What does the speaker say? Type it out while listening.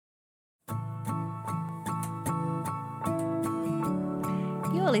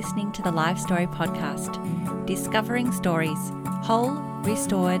You are listening to the Life Story Podcast, discovering stories, whole,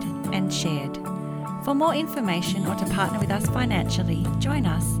 restored and shared. For more information or to partner with us financially, join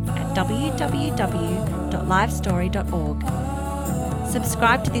us at www.livestory.org.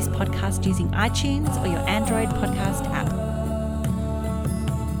 Subscribe to this podcast using iTunes or your Android podcast app.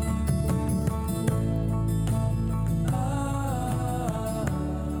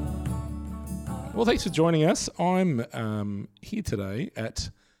 Well, thanks for joining us. I'm here today at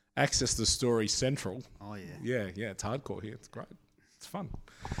Access the Story Central. Oh, yeah. Yeah, it's hardcore here. It's great. It's fun.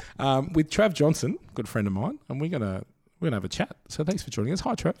 With Trav Johnson, good friend of mine, and we're gonna have a chat. So thanks for joining us.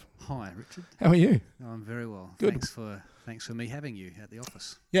 Hi, Trav. Hi, Richard. How are you? I'm very well. Good. Thanks for me having you at the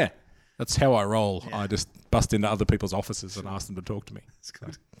office. Yeah, that's how I roll. Yeah. I just bust into other people's offices and ask them to talk to me. That's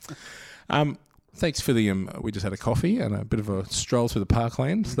good. Thanks for the. We just had a coffee and a bit of a stroll through the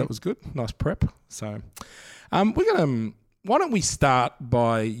parkland. So that was good. Nice prep. So, we're gonna. Why don't we start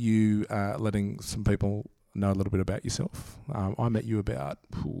by you letting some people know a little bit about yourself? I met you about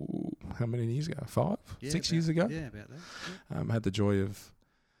how many years ago? 6 years ago. Yeah, about that. Yeah. Had the joy of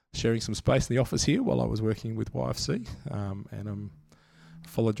sharing some space in the office here while I was working with YFC, and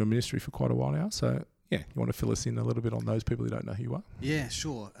followed your ministry for quite a while now. So. Yeah, you want to fill us in a little bit on those people who don't know who you are? Yeah,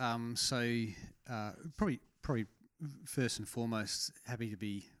 sure. Probably first and foremost,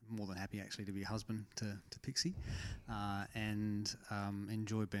 more than happy actually to be a husband to Pixie, and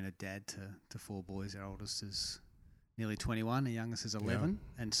enjoy being a dad to four boys. Our oldest is nearly 21, our youngest is 11,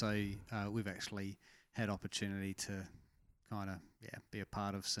 and so we've actually had opportunity to kind of be a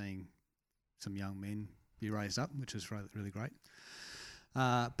part of seeing some young men be raised up, which is really great.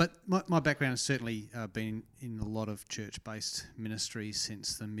 But my background has certainly been in a lot of church-based ministries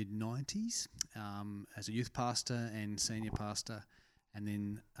since the mid-90s, as a youth pastor and senior pastor, and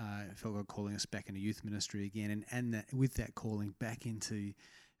then felt God calling us back into youth ministry again, and that, with that calling back into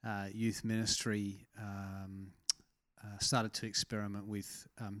youth ministry, started to experiment with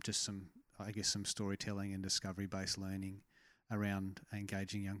just some storytelling and discovery-based learning around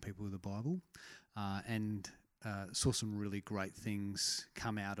engaging young people with the Bible, and saw some really great things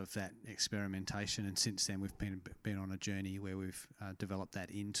come out of that experimentation, and since then we've been on a journey where we've developed that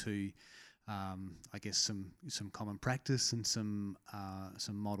into, some common practice and some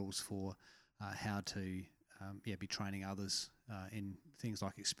models for how to be training others in things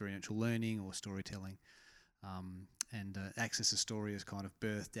like experiential learning or storytelling, and Access the Story is kind of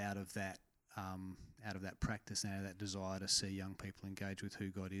birthed out of that practice and out of that desire to see young people engage with who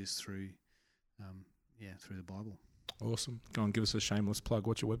God is through the Bible. Awesome. Go and give us a shameless plug.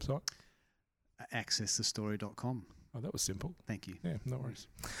 What's your website? accessthestory.com. Oh, that was simple. Thank you. Yeah, no worries.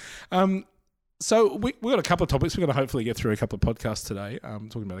 So we've got a couple of topics. We're going to hopefully get through a couple of podcasts today,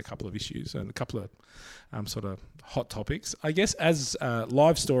 talking about a couple of issues and a couple of sort of hot topics. I guess as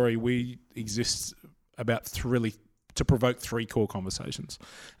Live Story, we exist to provoke three core conversations,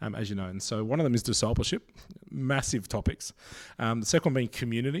 as you know. And so one of them is discipleship, massive topics. The second one being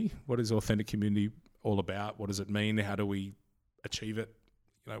community. What is authentic community all about? What does it mean? How do we achieve it?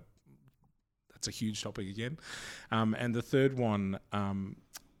 That's a huge topic again. And the third one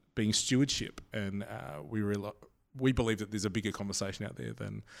being stewardship. And we believe that there's a bigger conversation out there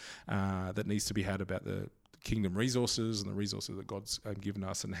than that needs to be had about the kingdom resources and the resources that God's given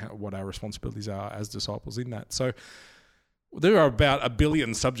us, and what our responsibilities are as disciples in that. So there are about 1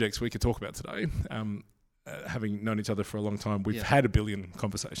 billion subjects we could talk about today. Having known each other for a long time, we've had 1 billion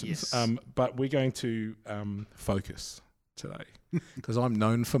conversations. Yes. But we're going to focus today because I'm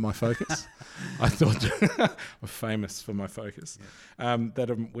known for my focus. I thought I'm famous for my focus. Yeah.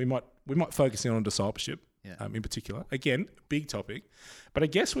 We might focus in on discipleship in particular. Again, big topic, but I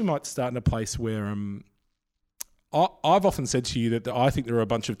guess we might start in a place where I've often said to you that I think there are a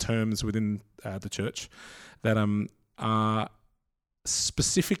bunch of terms within the church that are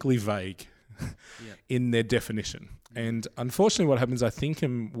specifically vague in their definition. And unfortunately what happens, I think,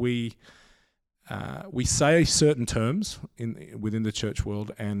 we say certain terms within the church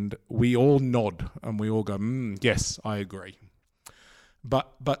world, and we all nod and we all go, yes, I agree.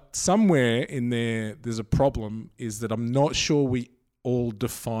 But somewhere in there's a problem, is that I'm not sure we all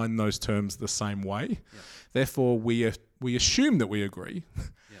define those terms the same way. Yep. Therefore, we assume that we agree,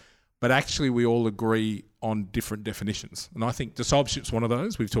 but actually we all agree on different definitions. And I think discipleship's one of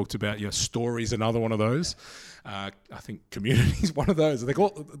those. We've talked about stories, another one of those. I think community is one of those.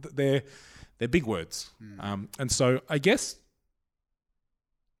 They're big words. And so I guess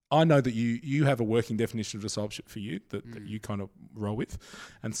I know that you have a working definition of discipleship for you that you kind of roll with.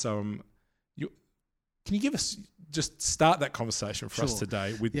 And so Can you give us, just start that conversation for us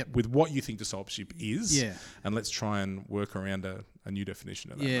today with what you think discipleship is, and let's try and work around a new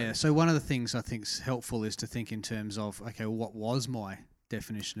definition of that. Yeah, so one of the things I think is helpful is to think in terms of, okay, well, what was my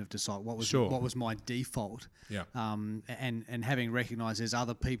definition of disciple? What was my default? Yeah. And having recognised there's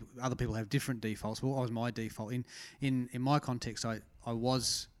other people have different defaults. What was my default? In my context, I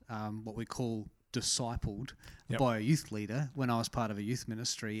was what we call discipled by a youth leader when I was part of a youth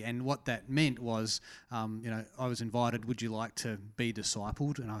ministry, and what that meant was, I was invited, would you like to be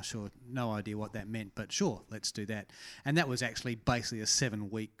discipled? And I sure no idea what that meant, but sure, let's do that. And that was actually basically a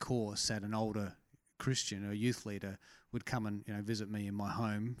 7-week course that an older Christian or youth leader would come and visit me in my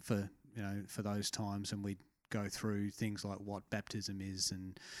home for those times, and we'd go through things like what baptism is,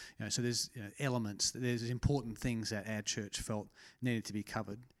 and so there's elements, there's important things that our church felt needed to be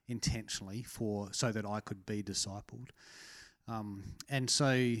covered intentionally so that I could be discipled, and so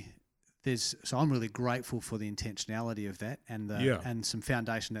I'm really grateful for the intentionality of that and some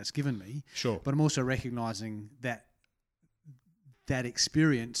foundation that's given me. Sure. But I'm also recognising that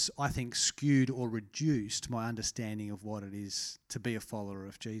experience, I think, skewed or reduced my understanding of what it is to be a follower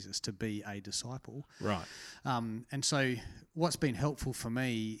of Jesus, to be a disciple. Right. And so what's been helpful for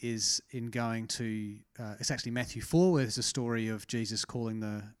me is in going to, it's actually Matthew 4, where there's a story of Jesus calling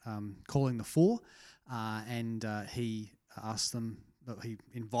the four, and he asks them, he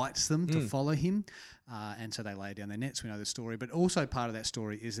invites them to follow him, and so they lay down their nets. We know the story, but also part of that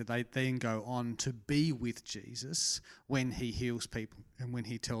story is that they then go on to be with Jesus when he heals people and when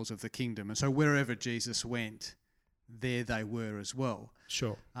he tells of the kingdom. And so wherever Jesus went, there they were as well.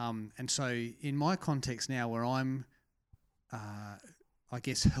 Sure. And so in my context now, where I'm, I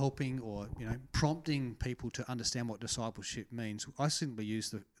guess, helping or prompting people to understand what discipleship means, I simply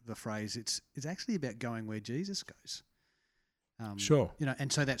use the phrase, it's actually about going where Jesus goes. Sure.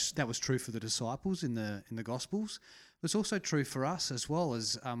 And so that was true for the disciples in the Gospels. It's also true for us as well,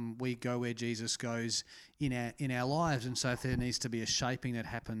 as we go where Jesus goes in our lives. And so if there needs to be a shaping that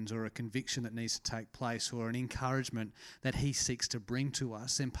happens, or a conviction that needs to take place, or an encouragement that he seeks to bring to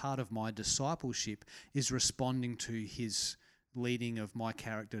us, then part of my discipleship is responding to his leading of my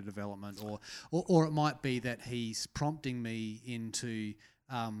character development, or it might be that he's prompting me into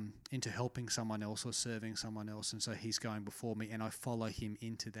helping someone else or serving someone else, and so he's going before me, and I follow him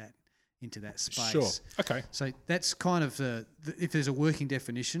into that space. Sure. Okay. So that's kind of if there's a working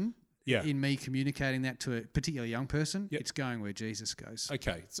definition in me communicating that to a particular young person, it's going where Jesus goes.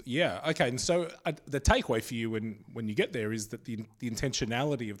 Okay. Okay. And so the takeaway for you when you get there is that the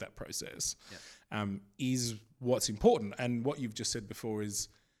intentionality of that process is what's important, and what you've just said before is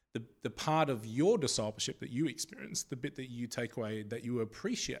the part of your discipleship that you experienced, the bit that you take away that you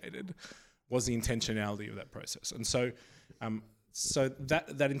appreciated, was the intentionality of that process. And so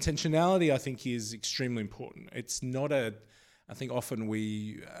that intentionality, I think, is extremely important. It's not I think often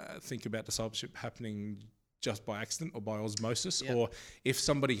we think about discipleship happening just by accident or by osmosis, or if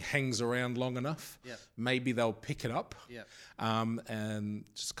somebody hangs around long enough, maybe they'll pick it up, and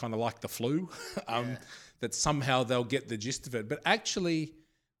just kind of like the flu, that somehow they'll get the gist of it. But actually,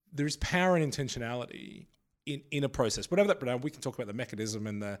 there is power and intentionality in a process, whatever that. But we can talk about the mechanism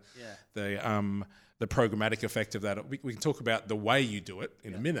and the programmatic effect of that. We can talk about the way you do it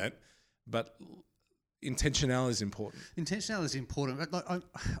in a minute, but intentionality is important. Intentionality is important.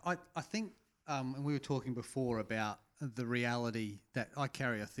 I think, and we were talking before about the reality that I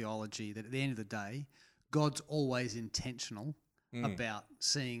carry a theology that at the end of the day, God's always intentional about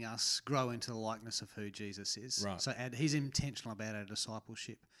seeing us grow into the likeness of who Jesus is. Right. So he's intentional about our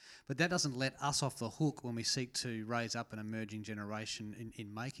discipleship. But that doesn't let us off the hook when we seek to raise up an emerging generation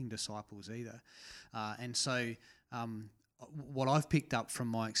in making disciples either. And so what I've picked up from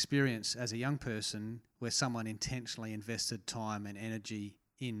my experience as a young person, where someone intentionally invested time and energy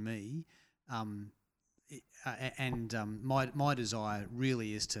in me, my desire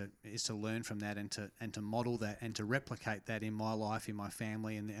really is to learn from that and to model that and to replicate that in my life, in my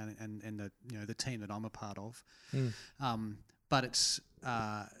family, and the team that I'm a part of. But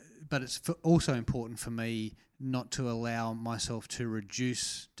it's also important for me not to allow myself to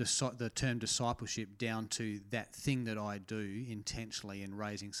reduce the term discipleship down to that thing that I do intentionally in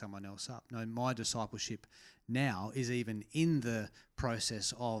raising someone else up. No, my discipleship now is even in the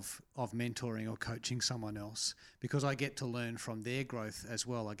process of mentoring or coaching someone else, because I get to learn from their growth as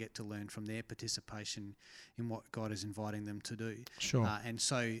well. I get to learn from their participation in what God is inviting them to do. Sure. And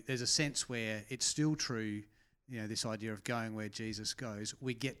so there's a sense where it's still true, this idea of going where Jesus goes.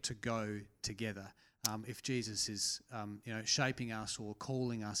 We get to go together. If Jesus is, shaping us or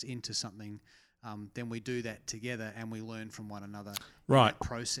calling us into something then we do that together and we learn from one another Right. in that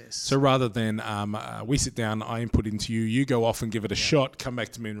process. So rather than we sit down, I input into you, you go off and give it a shot, come back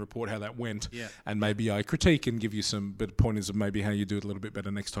to me and report how that went, and maybe I critique and give you some bit of pointers of maybe how you do it a little bit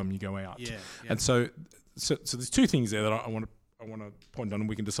better next time you go out. And so there's two things there that I want to point on, and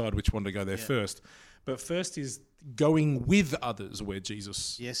we can decide which one to go there first. But first is going with others where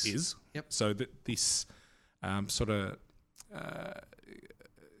Jesus is. So that this sort of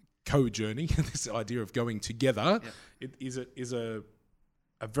co-journey, this idea of going together, it is a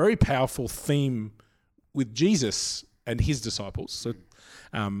very powerful theme with Jesus and his disciples. So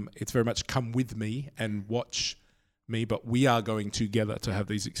it's very much come with me and watch me, but we are going together to have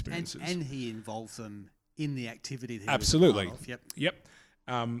these experiences. And he involved them in the activity that he Absolutely. was part of. Yep.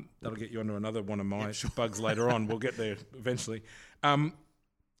 That'll get you onto another one of my bugs later on. We'll get there eventually. And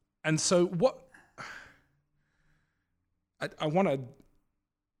so what I want to...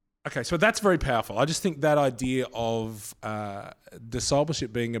 Okay, so that's very powerful. I just think that idea of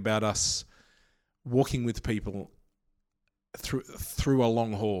discipleship being about us walking with people through a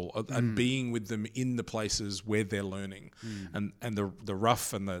long haul and being with them in the places where they're learning, and the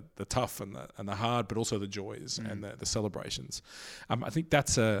rough and the tough and the hard, but also the joys and the celebrations. I think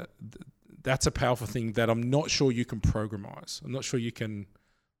that's a powerful thing that I'm not sure you can programize. I'm not sure you can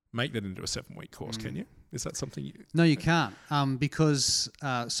make that into a 7-week course, can you? Is that something you... No, you can't, because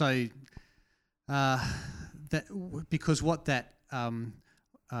what that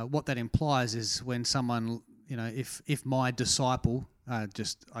implies is when someone, if my disciple, I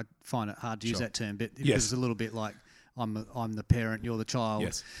find it hard to use that term, but it's a little bit like I'm the parent, you're the child.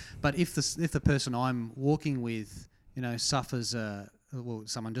 Yes. But if the person I'm walking with, suffers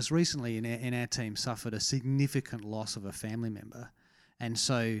someone just recently in our team suffered a significant loss of a family member, and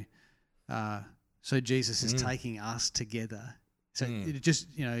so Jesus is taking us together. So it just,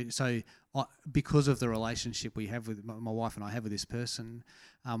 because of the relationship we have with my wife and I have with this person,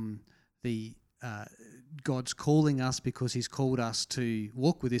 God's calling us because he's called us to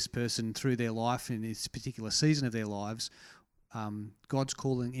walk with this person through their life in this particular season of their lives. God's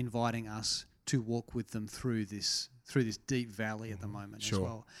inviting us to walk with them through this deep valley at the moment as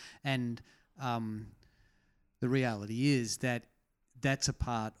well. And the reality is that that's a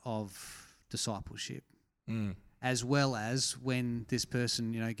part of discipleship, as well as when this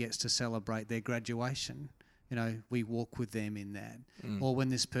person, gets to celebrate their graduation. We walk with them in that. Or when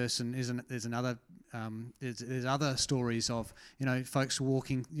this person there's other stories of, folks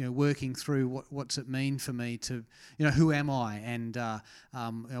working through what's it mean for me to, who am I, and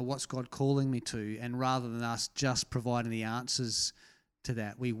what's God calling me to, and rather than us just providing the answers to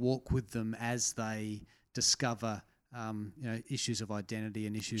that, we walk with them as they discover issues of identity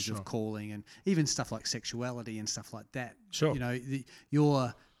and issues of calling, and even stuff like sexuality and stuff like that.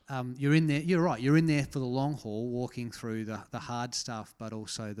 You're in there. You're right. You're in there for the long haul, walking through the hard stuff, but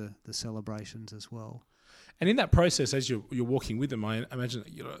also the celebrations as well. And in that process, as you're walking with them, I imagine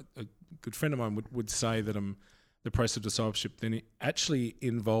a good friend of mine would say that the process of discipleship then it actually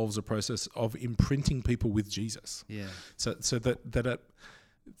involves a process of imprinting people with Jesus. Yeah. So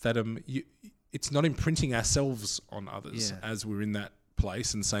it's not imprinting ourselves on others as we're in that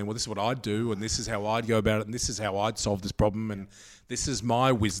place and saying, well, this is what I'd do, and this is how I'd go about it, and this is how I'd solve this problem, and this is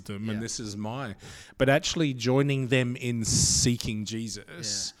my wisdom, and this is but actually joining them in seeking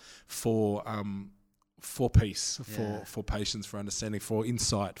Jesus for peace, for patience, for understanding, for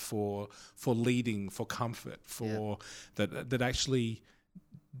insight, for leading, for comfort, for that actually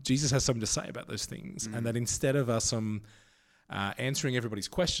Jesus has something to say about those things, and that instead of us answering everybody's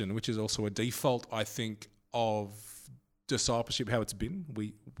question, which is also a default, I think, of discipleship, how it's been.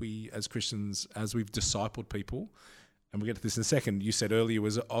 We as Christians, as we've discipled people, and we'll get to this in a second, you said earlier,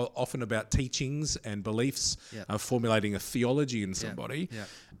 was often about teachings and beliefs, formulating a theology in somebody.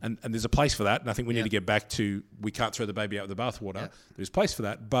 And there's a place for that, and I think we need to get back to, we can't throw the baby out with the bathwater. There's a place for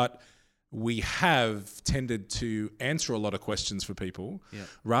that, but we have tended to answer a lot of questions for people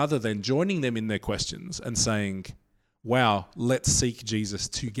rather than joining them in their questions and saying, wow, let's seek Jesus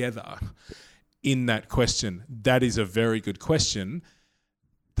together in that question. That is a very good question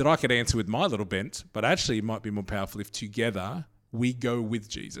that I could answer with my little bent, but actually it might be more powerful if together we go with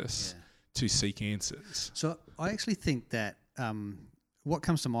Jesus to seek answers. So I actually think that what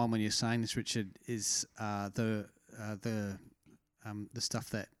comes to mind when you're saying this, Richard, is the stuff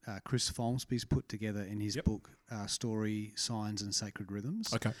that Chris Folmsby's put together in his book, Story, Signs and Sacred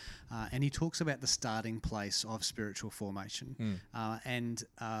Rhythms. Okay. And he talks about the starting place of spiritual formation.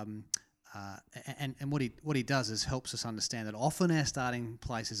 and what he does is helps us understand that often our starting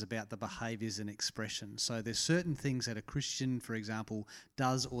place is about the behaviours and expressions. So there's certain things that a Christian, for example,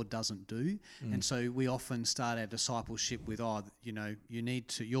 does or doesn't do, and so we often start our discipleship with,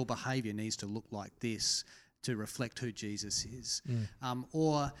 your behaviour needs to look like this to reflect who Jesus is.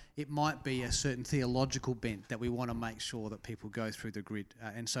 Or it might be a certain theological bent that we want to make sure that people go through the grid.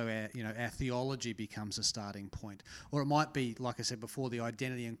 And so our theology becomes a starting point. Or it might be, like I said before, the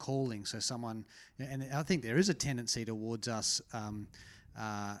identity and calling. So someone, and I think there is a tendency towards us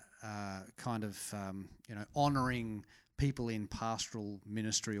honouring people in pastoral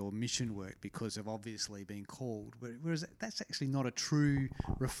ministry or mission work because they've obviously been called, whereas that's actually not a true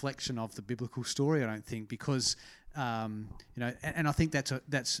reflection of the biblical story, I don't think, because and I think that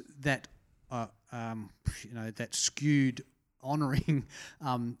skewed honouring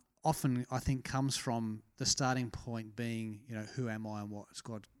often I think comes from the starting point being, who am I and what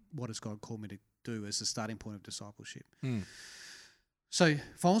has God called me to do as the starting point of discipleship. So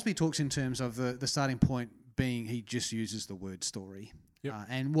Folmsby talks in terms of the starting point being, he just uses the word story. Yep.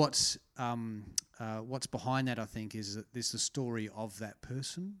 And what's behind that, I think, is that there's the story of that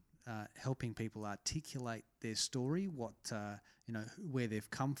person, helping people articulate their story, where they've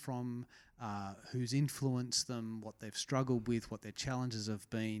come from, who's influenced them, what they've struggled with, what their challenges have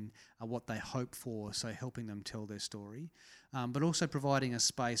been, what they hope for, so helping them tell their story. But also providing a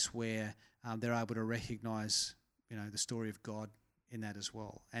space where they're able to recognise, the story of God in that as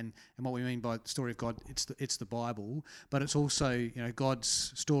well. And what we mean by the story of God, it's the Bible, but it's also,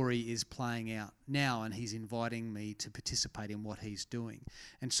 God's story is playing out now and he's inviting me to participate in what he's doing.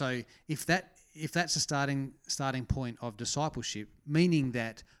 And so if that's a starting point of discipleship, meaning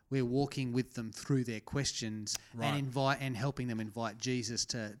that we're walking with them through their questions, right, and helping them invite Jesus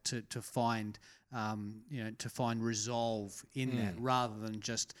to find resolve in that, rather than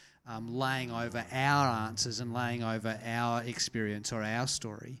just laying over our answers and laying over our experience or our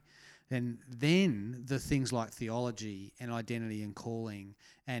story, then the things like theology and identity and calling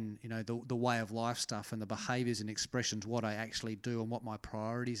and the way of life stuff and the behaviours and expressions, what I actually do and what my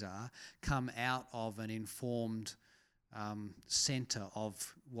priorities are, come out of an informed centre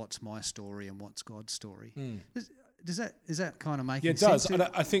of what's my story and what's God's story. Is that kind of making sense? Yeah, it does.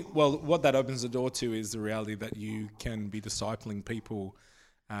 I think, what that opens the door to is the reality that you can be discipling people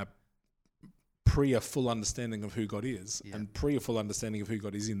pre a full understanding of who God is, and pre a full understanding of who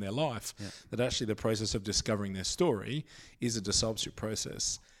God is in their life, that actually the process of discovering their story is a discipleship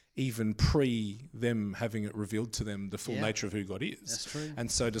process, even pre them having it revealed to them the full nature of who God is. That's true. And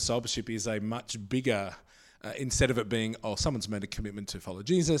so discipleship is a much bigger... instead of it being, someone's made a commitment to follow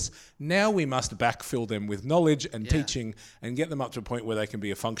Jesus, now we must backfill them with knowledge and teaching and get them up to a point where they can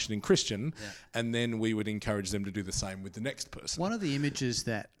be a functioning Christian, and then we would encourage them to do the same with the next person. One of the images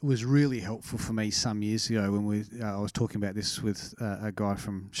that was really helpful for me some years ago when I was talking about this with a guy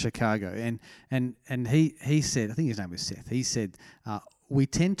from Chicago, and he said, I think his name was Seth, he said, we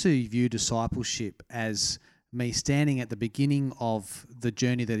tend to view discipleship as me standing at the beginning of the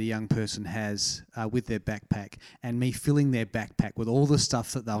journey that a young person has with their backpack, and me filling their backpack with all the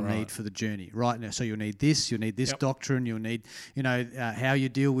stuff that they'll need for the journey. Right now, so you'll need this doctrine, you'll need how you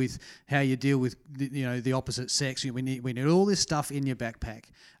deal with the opposite sex. We need all this stuff in your backpack,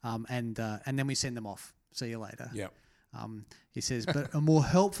 and then we send them off. See you later. He says, but a more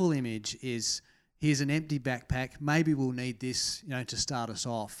helpful image is, here's an empty backpack. Maybe we'll need this, to start us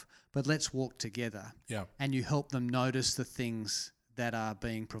off. But let's walk together. And you help them notice the things that are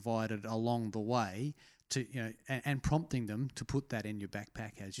being provided along the way, to and prompting them to put that in your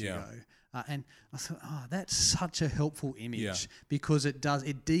backpack as you go. And I thought, that's such a helpful image, because it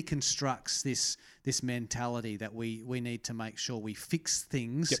deconstructs this mentality that we need to make sure we fix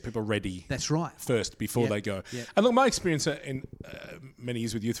things. Get people ready. That's right. First, before they go. And look, my experience in many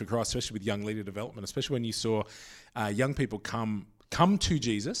years with Youth for Christ, especially with young leader development, especially when you saw young people come to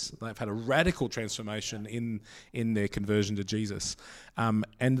Jesus, they've had a radical transformation in their conversion to Jesus,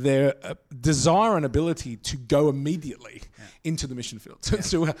 and their desire and ability to go immediately into the mission field,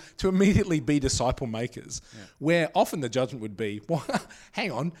 to immediately be disciple makers, where often the judgment would be, well,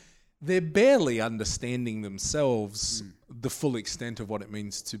 hang on, they're barely understanding themselves the full extent of what it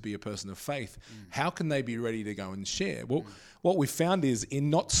means to be a person of faith. How can they be ready to go and share? Well, what we found is, in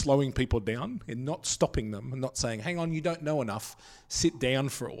not slowing people down, in not stopping them and not saying, hang on, you don't know enough, sit down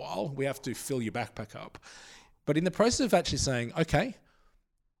for a while, we have to fill your backpack up. But in the process of actually saying, okay,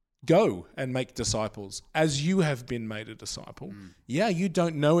 go and make disciples as you have been made a disciple. Yeah, you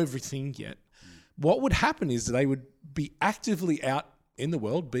don't know everything yet. What would happen is they would be actively out in the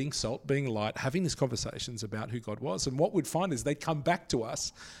world, being salt, being light, having these conversations about who God was. And what we'd find is they'd come back to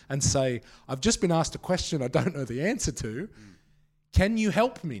us and say, I've just been asked a question I don't know the answer to. Can you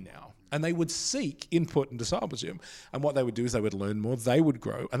help me now? And they would seek input and discipleship. And what they would do is they would learn more, they would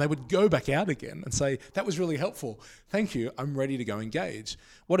grow, and they would go back out again and say, that was really helpful. Thank you. I'm ready to go engage.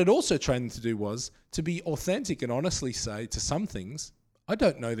 What it also trained them to do was to be authentic and honestly say to some things, I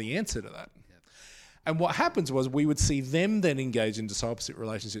don't know the answer to that. Yep. And what happens was we would see them then engage in discipleship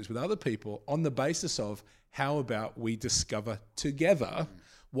relationships with other people on the basis of how about we discover together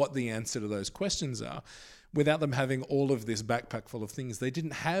what the answer to those questions are, without them having all of this backpack full of things. They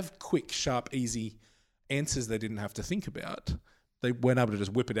didn't have quick, sharp, easy answers they didn't have to think about. They weren't able to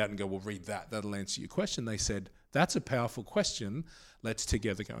just whip it out and go, well, read that. That'll answer your question. They said, that's a powerful question. Let's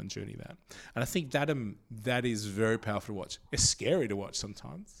together go and journey that. And I think that is very powerful to watch. It's scary to watch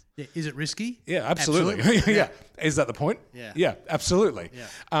sometimes. Yeah. Is it risky? Yeah, absolutely. Yeah. Is that the point? Yeah. Yeah, absolutely.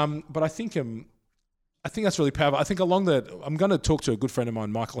 Yeah. But I think that's really powerful. I think I'm going to talk to a good friend of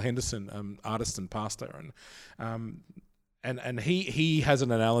mine, Michael Henderson, artist and pastor, and he has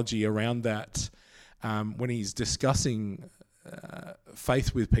an analogy around that when he's discussing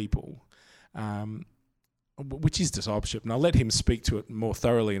faith with people, which is discipleship. And I'll let him speak to it more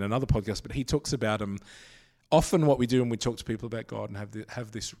thoroughly in another podcast. But he talks about often what we do when we talk to people about God and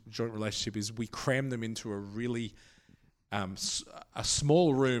have this joint relationship is we cram them into a really a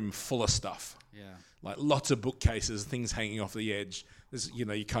small room full of stuff. Yeah. Like lots of bookcases, things hanging off the edge. You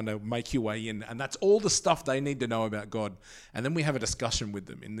kind of make your way in, and that's all the stuff they need to know about God. And then we have a discussion with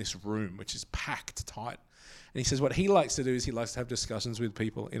them in this room, which is packed tight. And he says what he likes to do is he likes to have discussions with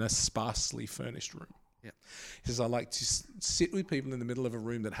people in a sparsely furnished room. Yep. He says, I like to sit with people in the middle of a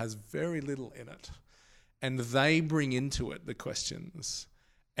room that has very little in it, and they bring into it the questions.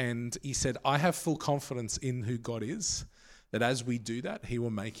 And he said, I have full confidence in who God is, that as we do that, he will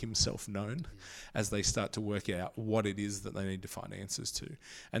make himself known as they start to work out what it is that they need to find answers to.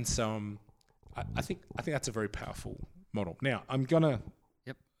 And so I think that's a very powerful model. Now, I'm going to,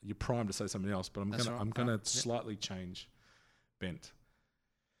 you're primed to say something else, but I'm going to slightly change bent.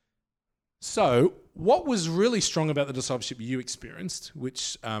 So what was really strong about the discipleship you experienced,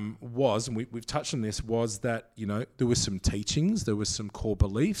 which was, and we've touched on this, was that, there were some teachings, there was some core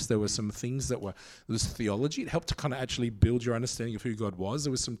beliefs, there were some things there was theology. It helped to kind of actually build your understanding of who God was.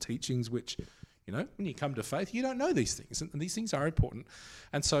 There were some teachings which, when you come to faith, you don't know these things, and these things are important.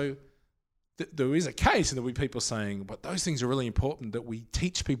 And so there is a case, and there'll be people saying, but those things are really important, that we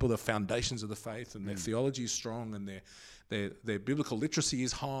teach people the foundations of the faith, and their theology is strong, and their biblical literacy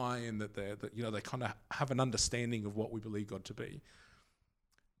is high, and that they kind of have an understanding of what we believe God to be.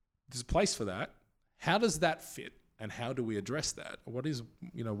 There's a place for that. How does that fit, and how do we address that? What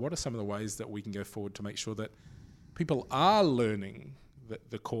are some of the ways that we can go forward to make sure that people are learning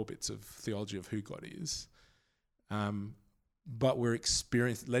the core bits of theology of who God is, but we're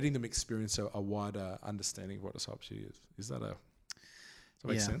letting them experience a wider understanding of what discipleship is? Does that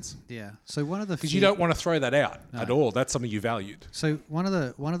make sense? Yeah. So one of the because you don't want to throw that out at all. That's something you valued. So one of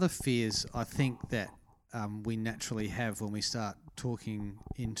the fears I think that we naturally have when we start talking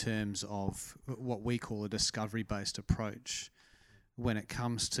in terms of what we call a discovery-based approach when it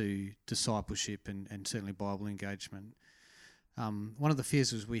comes to discipleship and certainly Bible engagement. One of the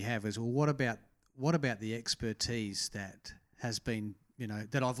fears we have is, well, what about the expertise that has been,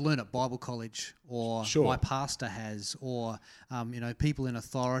 that I've learned at Bible college, or my pastor has, or people in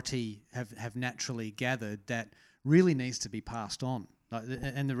authority have naturally gathered, that really needs to be passed on.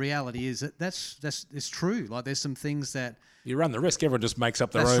 And the reality is that it's true. Like, there's some things that you run the risk. Everyone just makes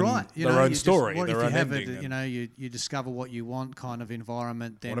up their own story, their own ending. You discover what you want kind of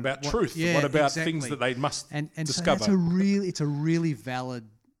environment. Then what about truth? What about things that they must discover? So it's a really valid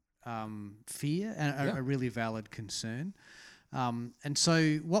fear and a really valid concern. And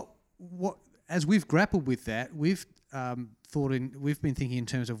so what as we've grappled with that, we've been thinking in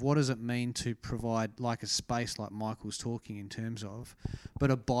terms of what does it mean to provide like a space like Michael's talking in terms of, but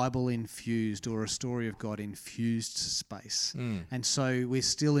a Bible infused or a story of God infused space. And so we're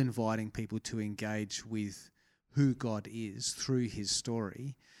still inviting people to engage with who God is through his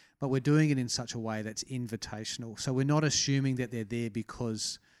story, but we're doing it in such a way that's invitational. So we're not assuming that they're there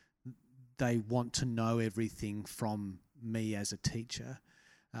because they want to know everything from me as a teacher.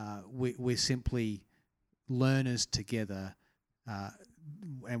 We're simply learners together,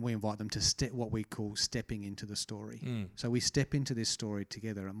 and we invite them to what we call stepping into the story. So we step into this story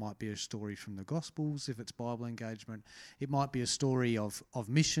together. It might be a story from the Gospels if it's Bible engagement. It might be a story of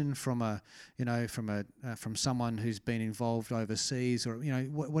mission from someone who's been involved overseas, or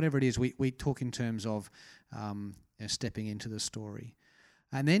whatever it is. We talk in terms of stepping into the story.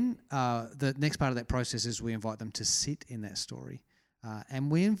 And then the next part of that process is we invite them to sit in that story.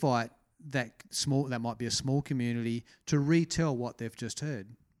 And we invite that might be a small community to retell what they've just heard.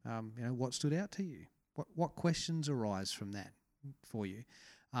 What stood out to you? What questions arise from that for you?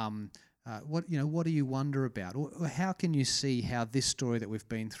 What do you wonder about? Or how can you see how this story that we've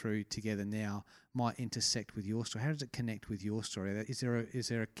been through together now might intersect with your story? How does it connect with your story? Is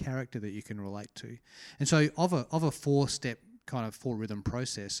there a character that you can relate to? And so of a 4-step kind of 4-rhythm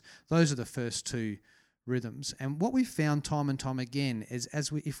process, those are the first 2 rhythms. And what we've found time and time again is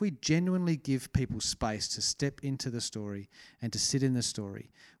if we genuinely give people space to step into the story and to sit in the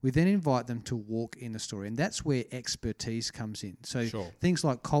story, we then invite them to walk in the story. And that's where expertise comes in. So things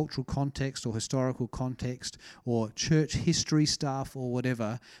like cultural context or historical context or church history stuff or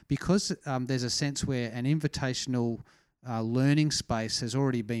whatever, because there's a sense where an invitational learning space has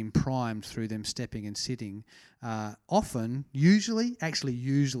already been primed through them stepping and sitting, usually,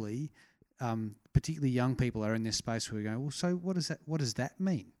 particularly young people are in this space where we go, well, so what does that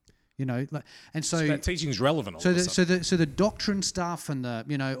mean? So that teaching is relevant. So the doctrine stuff and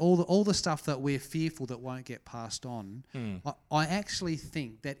the all the stuff that we're fearful that won't get passed on. I actually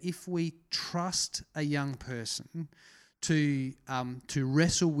think that if we trust a young person to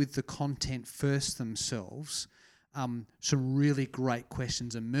wrestle with the content first themselves, some really great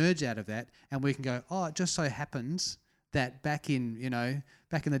questions emerge out of that, and we can go, oh, it just so happens that back in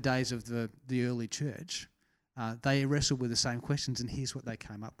the days of the early church, they wrestled with the same questions, and here's what they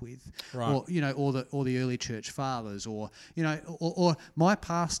came up with. Right. Or the early church fathers, or my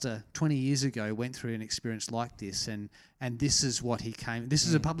pastor 20 years ago went through an experience like this, and this is what he came. This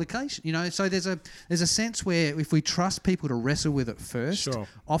is a publication, So there's a sense where if we trust people to wrestle with it first,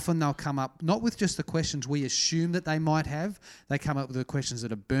 often they'll come up not with just the questions we assume that they might have. They come up with the questions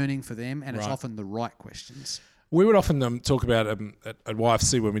that are burning for them, and it's often the right questions. We would often talk about at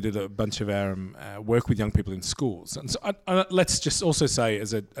YFC when we did a bunch of our work with young people in schools. And so let's just also say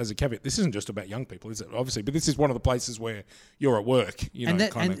as a caveat, this isn't just about young people, is it? Obviously, but this is one of the places where you're at work.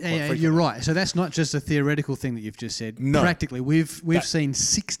 You're right. So that's not just a theoretical thing that you've just said. No. Practically, we've seen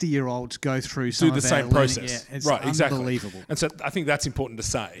 60-year-olds go through some of the same process. Yeah, it's unbelievable. Exactly. And so I think that's important to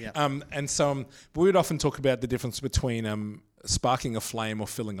say. Yep. We would often talk about the difference between sparking a flame or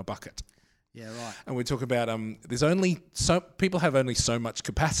filling a bucket. Yeah, right. And we talk about people have only so much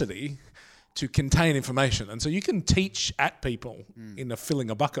capacity to contain information, and so you can teach at people in a filling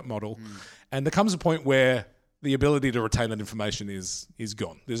a bucket model, and there comes a point where the ability to retain that information is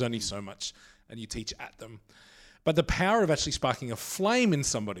gone. There's only so much, and you teach at them. But the power of actually sparking a flame in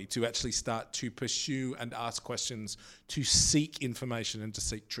somebody to actually start to pursue and ask questions, to seek information and to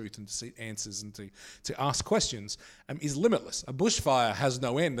seek truth and to seek answers and to ask questions is limitless. A bushfire has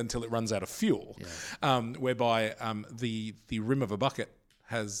no end until it runs out of fuel, whereby the rim of a bucket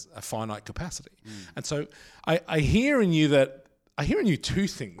has a finite capacity. And so I hear in you 2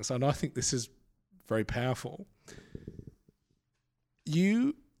 things, and I think this is very powerful.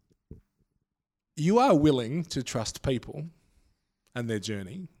 You are willing to trust people and their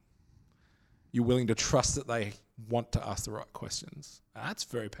journey. You're willing to trust that they want to ask the right questions. That's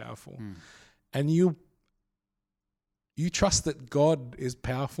very powerful. And you trust that God is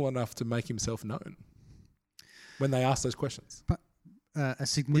powerful enough to make himself known when they ask those questions. But a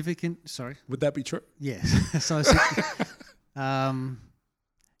significant... Would that be true? Yes.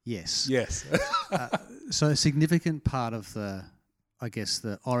 Yes. Yes. So a significant part of the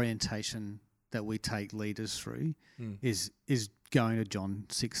orientation that we take leaders through is going to John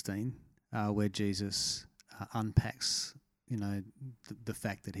 16, where Jesus unpacks, the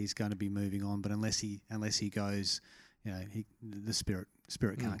fact that he's going to be moving on, but unless he goes, the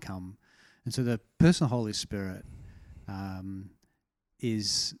Spirit can't come, and so the person of the Holy Spirit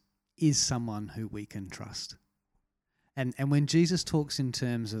is someone who we can trust, and when Jesus talks in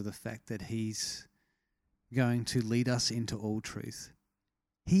terms of the fact that he's going to lead us into all truth,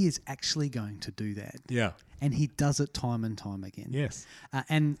 he is actually going to do that. Yeah. And he does it time and time again. Yes.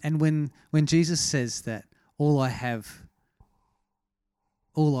 And when Jesus says that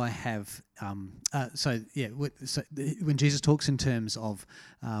when Jesus talks in terms of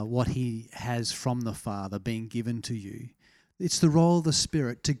what he has from the Father being given to you, it's the role of the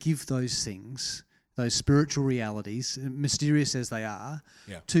Spirit to give those things, those spiritual realities, mysterious as they are,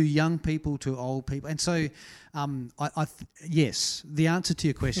 to young people, to old people. And so, yes, the answer to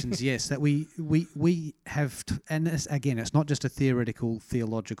your question is yes, that we have, and again, it's not just a theoretical,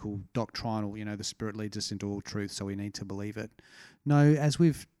 theological, doctrinal, the Spirit leads us into all truth, so we need to believe it. No, as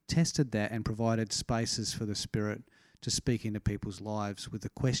we've tested that and provided spaces for the Spirit to speak into people's lives with the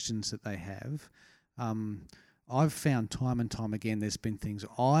questions that they have, I've found time and time again there's been things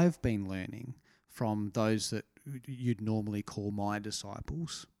I've been learning from those that you'd normally call my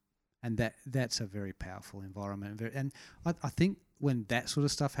disciples, and that's a very powerful environment. And I think when that sort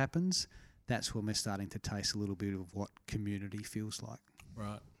of stuff happens, that's when we're starting to taste a little bit of what community feels like.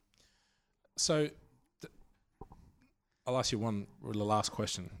 Right. So I'll ask you the last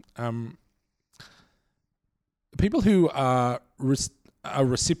question. People who are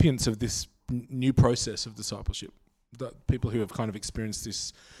recipients of this new process of discipleship, the people who have kind of experienced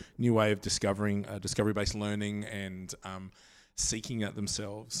this new way of discovery-based learning and seeking out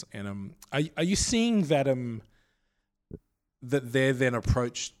themselves, and are you seeing that that their then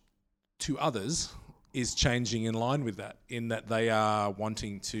approach to others is changing in line with that, in that they are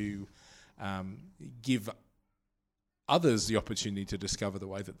wanting to give others the opportunity to discover the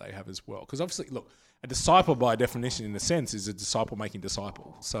way that they have as well? Because obviously, look, a disciple by definition, in a sense, is a disciple making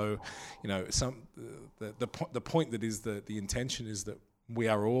disciple. So, the point that is the intention is that we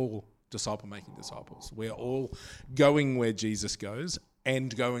are all disciple making disciples. We are all going where Jesus goes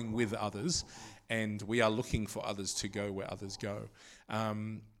and going with others, and we are looking for others to go where others go.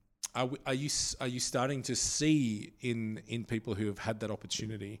 Are you starting to see in people who have had that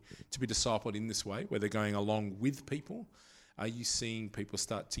opportunity to be discipled in this way, where they're going along with people? Are you seeing people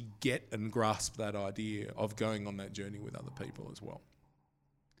start to get and grasp that idea of going on that journey with other people as well?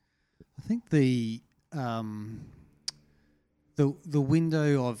 I think the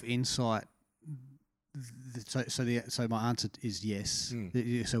window of insight. So my answer is yes.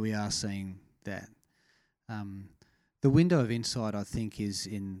 So we are seeing that. The window of insight, I think, is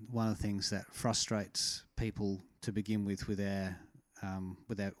in one of the things that frustrates people to begin with our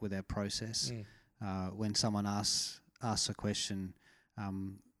process. When someone asks a question,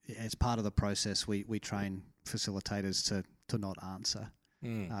 as part of the process, we train facilitators to not answer,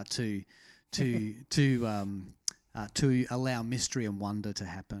 to allow mystery and wonder to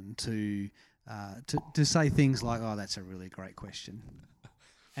happen, to say things like, "Oh, that's a really great question,"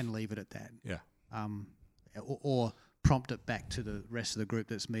 and leave it at that. Yeah. Or prompt it back to the rest of the group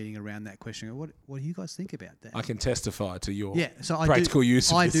that's meeting around that question. What do you guys think about that? I can testify to your so practical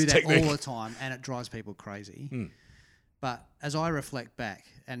use of I this do that technique all the time, and it drives people crazy. But as I reflect back,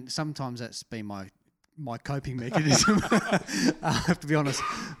 and sometimes that's been my coping mechanism, I have to be honest.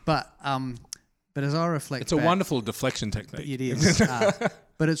 But as I reflect it's a back, wonderful deflection technique. It is.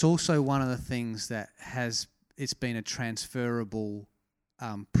 But it's also one of the things that it's been a transferable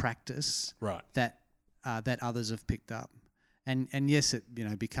practice, right, that others have picked up, and yes,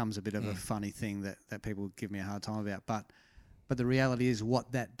 it becomes a bit of a funny thing that people give me a hard time about, but the reality is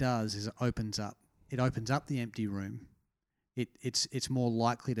what that does is it opens up the empty room. It's more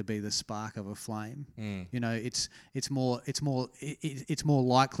likely to be the spark of a flame. It's more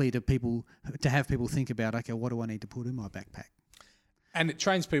likely to have people think about, okay, what do I need to put in my backpack? And it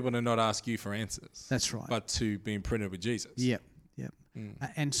trains people to not ask you for answers. That's right. But to be imprinted with Jesus. Yep.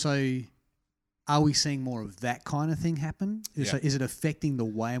 And so, are we seeing more of that kind of thing happen? Yeah. So is it affecting the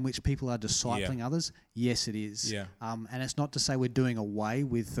way in which people are discipling others? Yes, it is. Yeah. And it's not to say we're doing away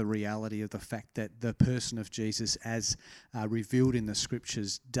with the reality of the fact that the person of Jesus, as revealed in the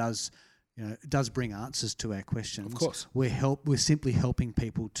Scriptures, does bring answers to our questions. Of course. We're simply helping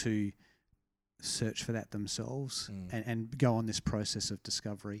people to search for that themselves and go on this process of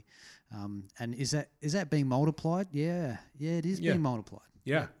discovery. And is that being multiplied? Yeah, it is being multiplied.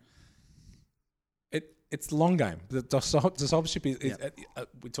 Yeah. It's the long game. The discipleship is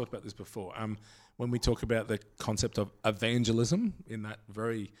we talked about this before. When we talk about the concept of evangelism in that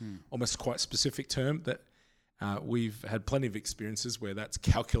very almost quite specific term, that we've had plenty of experiences where that's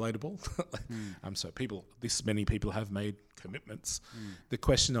calculatable. So this many people have made commitments. The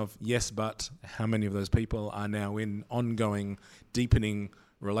question of yes, but how many of those people are now in ongoing, deepening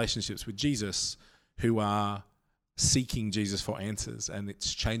relationships with Jesus, who are seeking Jesus for answers, and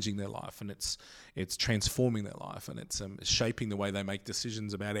it's changing their life, and it's transforming their life, and it's shaping the way they make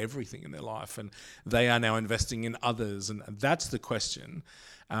decisions about everything in their life, and they are now investing in others, and that's the question.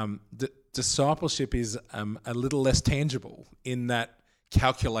 Discipleship is a little less tangible in that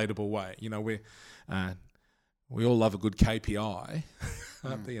calculatable way. We all love a good KPI.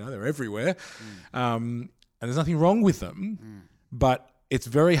 They're everywhere, and there's nothing wrong with them, but it's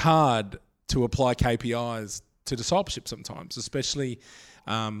very hard to apply KPIs to discipleship sometimes, especially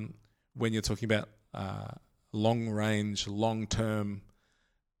when you're talking about long range, long term,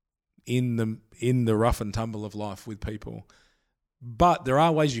 in the rough and tumble of life with people. But there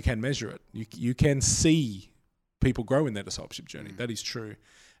are ways you can measure it. You can see people grow in their discipleship journey. That is true,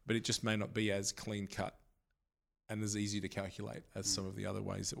 but it just may not be as clean cut and as easy to calculate as some of the other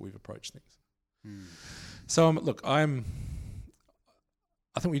ways that we've approached things. So look, I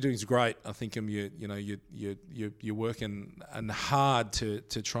think what you're doing is great. I think you're working and hard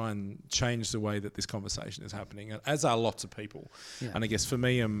to try and change the way that this conversation is happening, as are lots of people. Yeah. And I guess for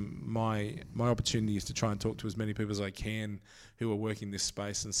me, my opportunity is to try and talk to as many people as I can who are working this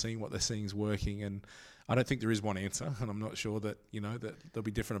space and seeing what they're seeing is working. And I don't think there is one answer, and I'm not sure that that there'll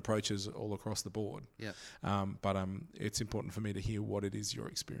be different approaches all across the board. Yeah. But it's important for me to hear what it is you're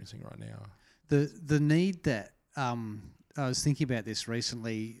experiencing right now. The need that. I was thinking about this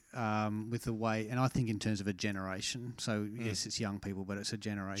recently with the way, and I think in terms of a generation. So yes, it's young people, but it's a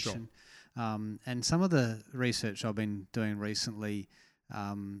generation. Sure. And some of the research I've been doing recently,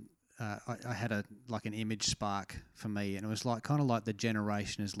 I had an image spark for me, and it was kind of like the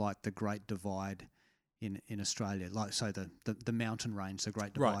generation is like the Great Divide in Australia, like so the mountain range, the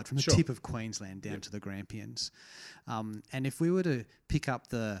Great Divide, from the tip of Queensland down to the Grampians. And if we were to pick up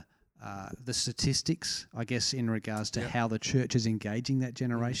the statistics, I guess, in regards to how the church is engaging that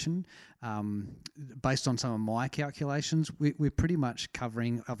generation, based on some of my calculations, we're pretty much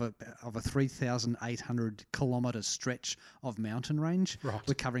covering of a 3,800 kilometre stretch of mountain range. Right.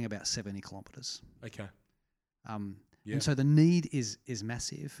 We're covering about 70 kilometres. Okay. And so the need is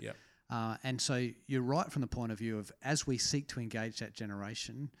massive. Yeah. And so you're right from the point of view of, as we seek to engage that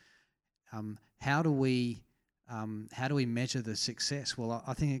generation, how do we measure the success? Well,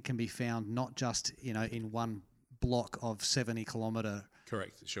 I think it can be found not just in one block of 70 kilometre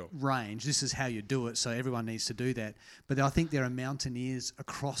range. This is how you do it, so everyone needs to do that. But I think there are mountaineers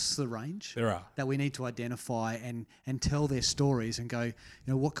across the range. There are. That we need to identify and tell their stories and go,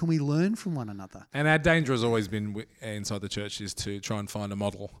 what can we learn from one another? And our danger has always been inside the church is to try and find a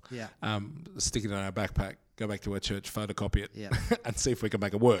model, stick it in our backpack, go back to our church, photocopy it, and see if we can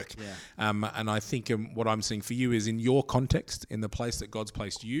make it work. Yeah. And I think what I'm seeing for you is, in your context, in the place that God's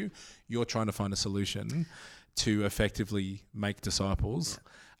placed you, you're trying to find a solution to effectively make disciples.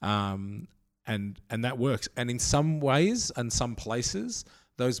 And that works. And in some ways and some places,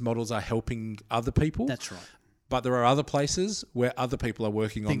 those models are helping other people. That's right. But there are other places where other people are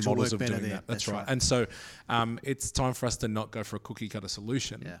working on models of doing that. That's right. And so it's time for us to not go for a cookie cutter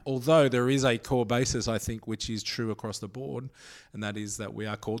solution. Yeah. Although there is a core basis, I think, which is true across the board, and that is that we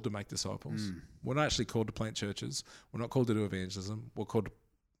are called to make disciples. We're not actually called to plant churches. We're not called to do evangelism. We're called to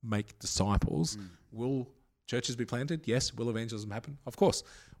make disciples. Will churches be planted? Yes. Will evangelism happen? Of course.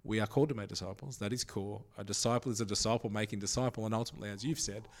 We are called to make disciples. That is core. A disciple is a disciple making disciple. And ultimately, as you've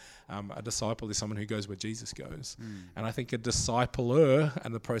said, a disciple is someone who goes where Jesus goes. And I think a discipler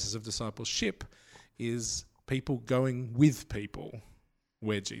and the process of discipleship is people going with people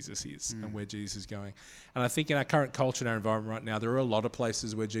where Jesus is and where Jesus is going. And I think in our current culture and our environment right now, there are a lot of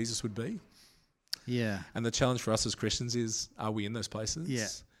places where Jesus would be. Yeah. And the challenge for us as Christians is, are we in those places? Yeah.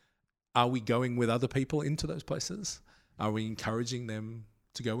 Are we going with other people into those places? Are we encouraging them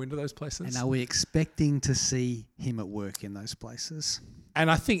to go into those places? And are we expecting to see him at work in those places?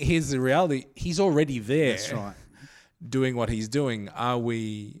 And I think here's the reality. He's already there. That's right. Doing what he's doing. Are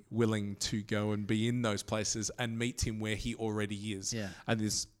we willing to go and be in those places and meet him where he already is? Yeah. And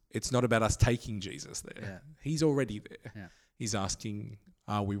it's not about us taking Jesus there. Yeah. He's already there. Yeah. He's asking,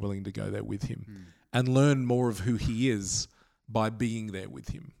 are we willing to go there with him and learn more of who he is by being there with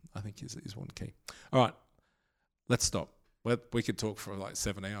him? I think is one key. All right, let's stop. We could talk for like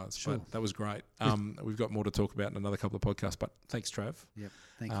 7 hours. Sure. But that was great. We've got more to talk about in another couple of podcasts, but thanks, Trav. Yep,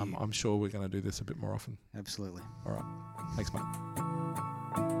 thank you. I'm sure we're going to do this a bit more often. Absolutely. All right. Thanks, mate.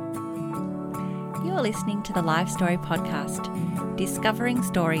 You're listening to the Life Story Podcast, discovering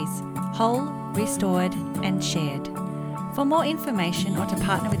stories, whole, restored and shared. For more information or to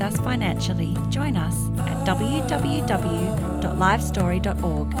partner with us financially, join us at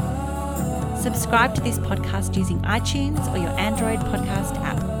www.livestory.org. Subscribe to this podcast using iTunes or your Android podcast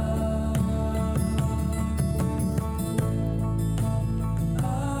app.